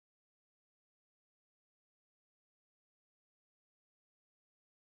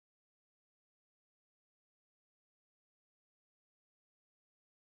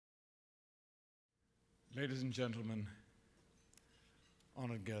Ladies and gentlemen,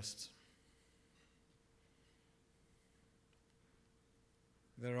 honored guests,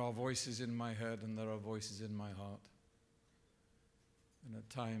 there are voices in my head and there are voices in my heart. And at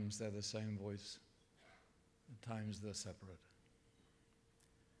times they're the same voice, at times they're separate.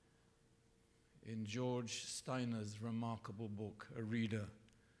 In George Steiner's remarkable book, A Reader,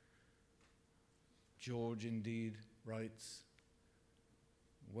 George indeed writes,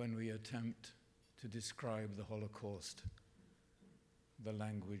 "When we attempt to describe the Holocaust, the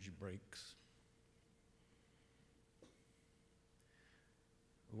language breaks."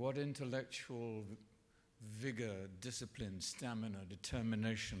 What intellectual vigor, discipline, stamina,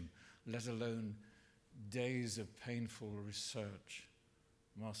 determination, let alone days of painful research,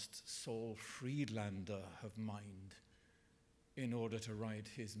 must Saul Friedlander have mined in order to write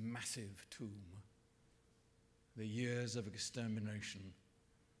his massive tome, The Years of Extermination,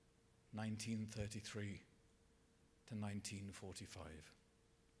 1933 to 1945.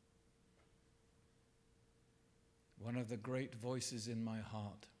 One of the great voices in my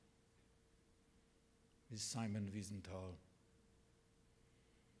heart is Simon Wiesenthal,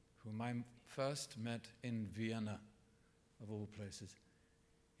 whom I first met in Vienna, of all places,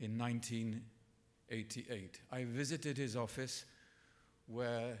 in 1988. I visited his office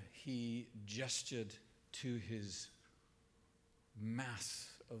where he gestured to his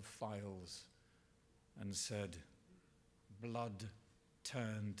mass of files and said, "Blood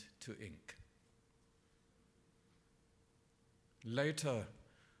turned to ink." Later,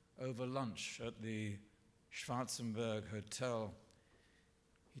 over lunch at the Schwarzenberg Hotel,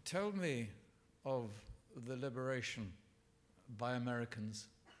 he told me of the liberation by Americans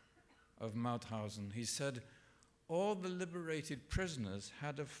of Mauthausen. He said, all the liberated prisoners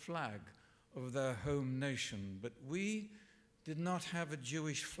had a flag of their home nation, but we did not have a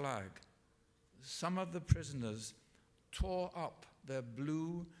Jewish flag. Some of the prisoners tore up their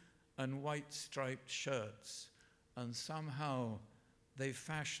blue and white striped shirts, and somehow they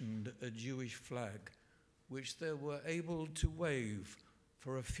fashioned a Jewish flag, which they were able to wave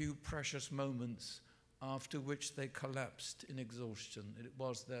for a few precious moments, after which they collapsed in exhaustion. It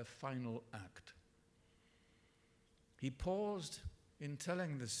was their final act. He paused in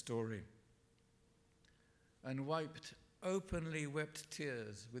telling this story and wiped openly wept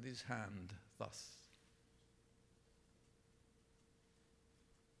tears with his hand, thus.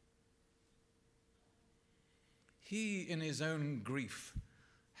 He, in his own grief,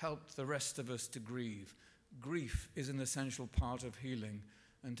 helped the rest of us to grieve. Grief is an essential part of healing,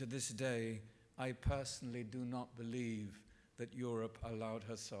 and to this day, I personally do not believe that Europe allowed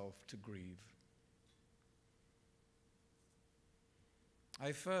herself to grieve.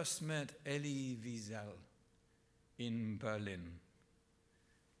 I first met Elie Wiesel in Berlin,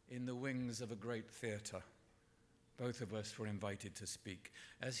 in the wings of a great theater. Both of us were invited to speak.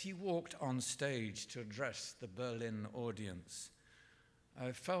 As he walked on stage to address the Berlin audience,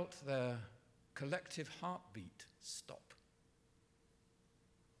 I felt their collective heartbeat stop,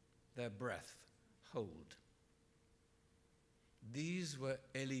 their breath hold. These were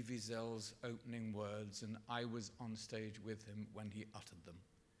Elie Wiesel's opening words, and I was on stage with him when he uttered them.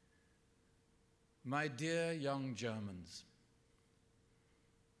 "My dear young Germans,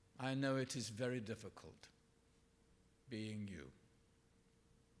 I know it is very difficult being you."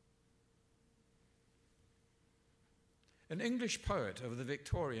 An English poet of the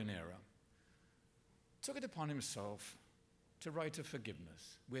Victorian era took it upon himself to write of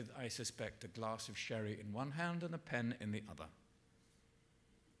forgiveness with, I suspect, a glass of sherry in one hand and a pen in the other.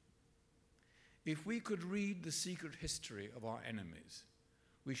 If we could read the secret history of our enemies,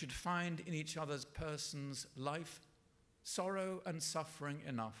 we should find in each other's persons life, sorrow, and suffering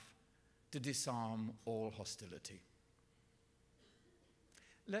enough to disarm all hostility.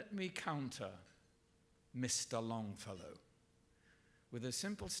 Let me counter Mr. Longfellow with a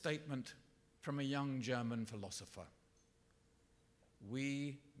simple statement from a young German philosopher.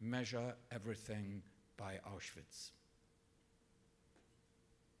 We measure everything by Auschwitz.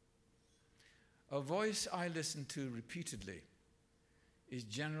 A voice I listen to repeatedly is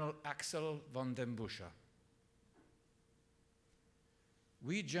General Axel von dem Busche.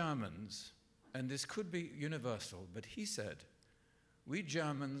 We Germans, and this could be universal, but he said, we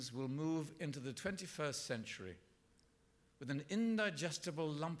Germans will move into the 21st century with an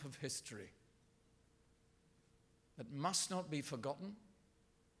indigestible lump of history that must not be forgotten,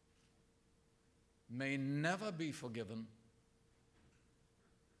 may never be forgiven,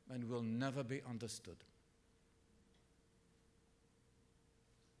 and will never be understood.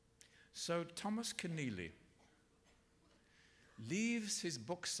 So Thomas Keneally leaves his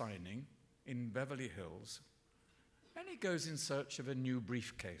book signing in Beverly Hills, and he goes in search of a new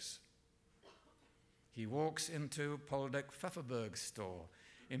briefcase. He walks into Poldek Pfefferberg's store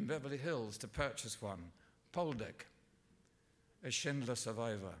in Beverly Hills to purchase one. Poldek, a Schindler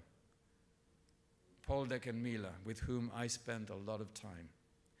survivor. Poldek and Mila, with whom I spent a lot of time.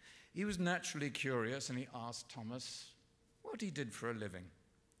 He was naturally curious, and he asked Thomas what he did for a living.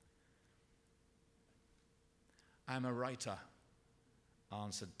 "I'm a writer,"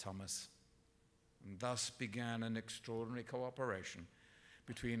 answered Thomas. And thus began an extraordinary cooperation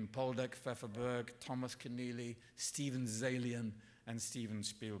between Poldek Pfefferberg, Thomas Keneally, Steven Zalian, and Steven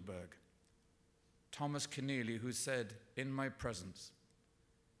Spielberg. Thomas Keneally, who said, in my presence,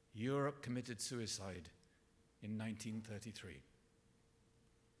 Europe committed suicide in 1933.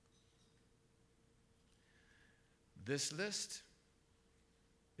 This list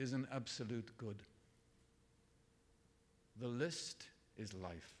is an absolute good. The list is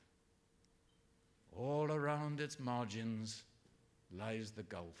life. All around its margins lies the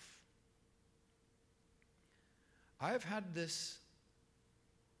gulf. I've had this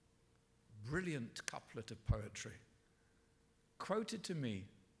brilliant couplet of poetry quoted to me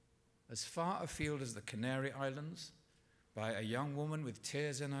as far afield as the Canary Islands by a young woman with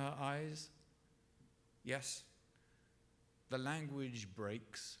tears in her eyes. Yes, the language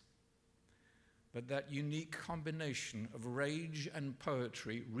breaks, but that unique combination of rage and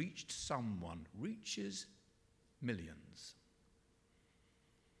poetry reaches millions.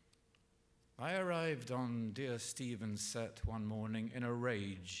 I arrived on dear Stephen's set one morning in a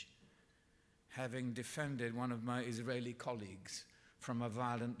rage, having defended one of my Israeli colleagues from a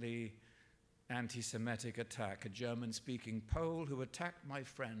violently anti-Semitic attack, a German-speaking Pole who attacked my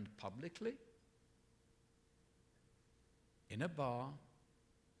friend publicly in a bar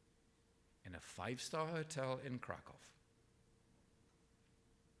in a 5-star hotel in Krakow.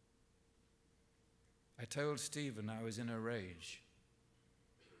 I told Stephen I was in a rage.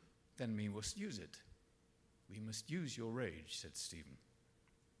 Then we must use it. We must use your rage, said Stephen.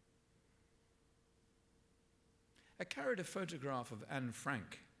 I carried a photograph of Anne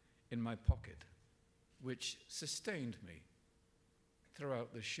Frank in my pocket, which sustained me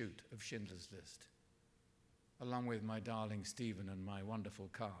throughout the shoot of Schindler's List, along with my darling Stephen and my wonderful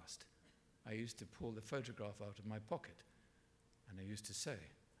cast. I used to pull the photograph out of my pocket, and I used to say,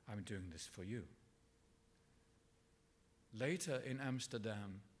 I'm doing this for you. Later in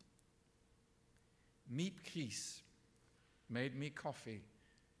Amsterdam, Miep Kies made me coffee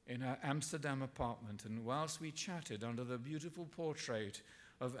in her Amsterdam apartment, and whilst we chatted under the beautiful portrait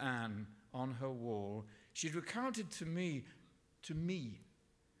of Anne on her wall, she recounted to me,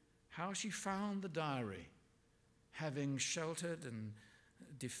 how she found the diary, having sheltered and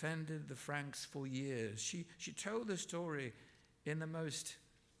defended the Franks for years. She told the story in the most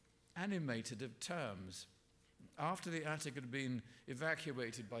animated of terms. After the attic had been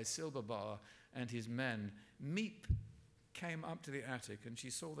evacuated by Silberbar and his men, Miep came up to the attic and she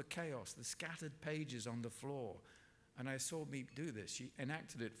saw the chaos, the scattered pages on the floor. And I saw Miep do this. She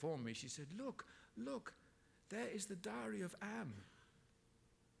enacted it for me. She said, look, there is the diary of Anne.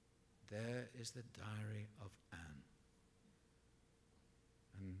 There is the diary of Anne.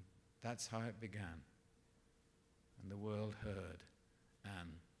 And that's how it began. And the world heard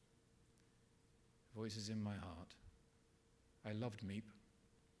Anne. Voices in my heart. I loved Miep.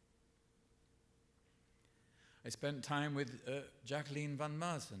 I spent time with Jacqueline van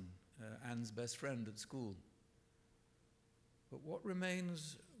Maassen, Anne's best friend at school. But what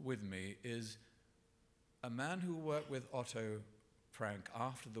remains with me is a man who worked with Otto Frank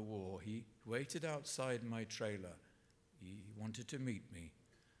after the war. He waited outside my trailer. He wanted to meet me.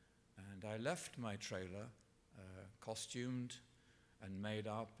 And I left my trailer, costumed and made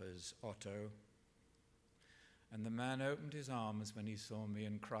up as Otto. And the man opened his arms when he saw me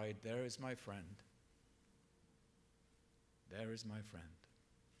and cried, "There is my friend. There is my friend."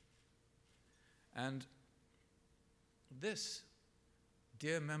 And this,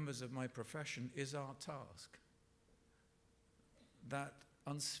 dear members of my profession, is our task. That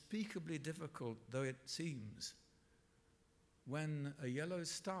unspeakably difficult though it seems, when a yellow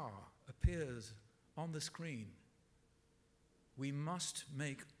star appears on the screen, we must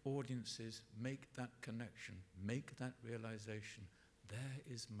make audiences make that connection, make that realization. There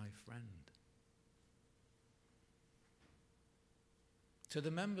is my friend. To the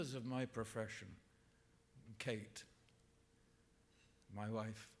members of my profession, Kate, my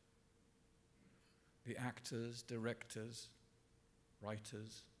wife, the actors, directors,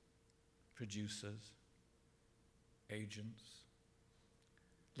 writers, producers, agents,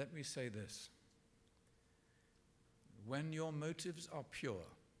 let me say this. When your motives are pure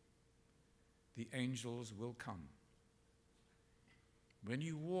the angels will come. When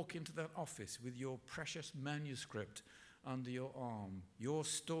you walk into that office with your precious manuscript under your arm, your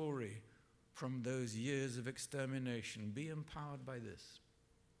story from those years of extermination, be empowered by this.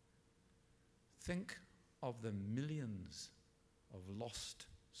 Think of the millions of lost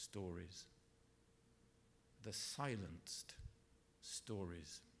stories, the silenced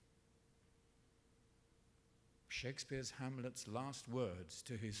stories. Shakespeare's Hamlet's last words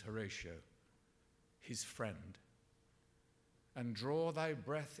to his Horatio, his friend, and draw thy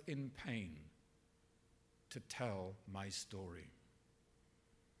breath in pain to tell my story.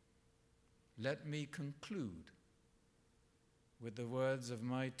 Let me conclude with the words of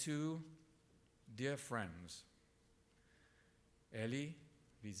my two dear friends, Elie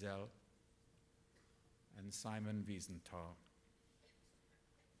Wiesel and Simon Wiesenthal.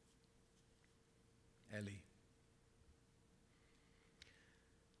 Elie.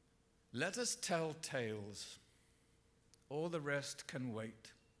 Let us tell tales. All the rest can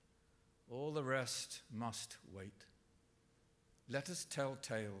wait. All the rest must wait. Let us tell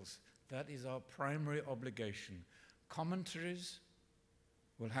tales. That is our primary obligation. Commentaries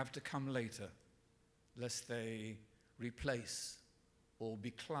will have to come later, lest they replace or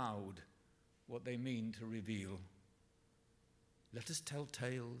becloud what they mean to reveal. Let us tell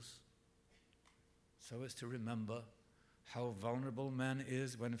tales so as to remember how vulnerable man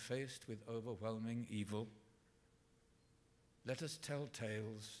is when faced with overwhelming evil. Let us tell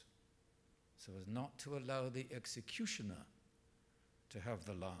tales so as not to allow the executioner to have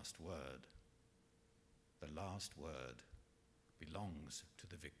the last word. The last word belongs to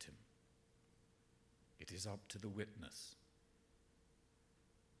the victim. It is up to the witness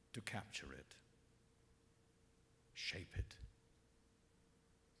to capture it, shape it,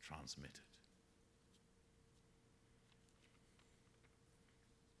 transmit it.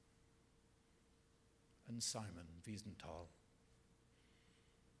 And Simon Wiesenthal.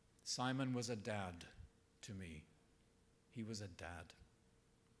 Simon was a dad to me. He was a dad.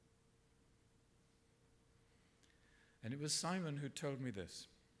 And it was Simon who told me this.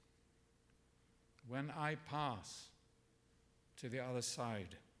 When I pass to the other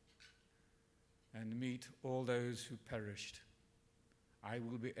side and meet all those who perished, I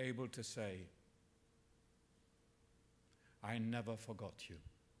will be able to say, I never forgot you.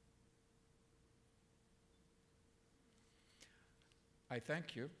 I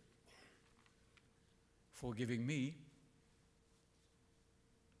thank you for giving me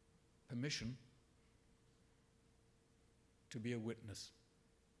permission to be a witness.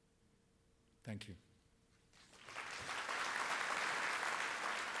 Thank you.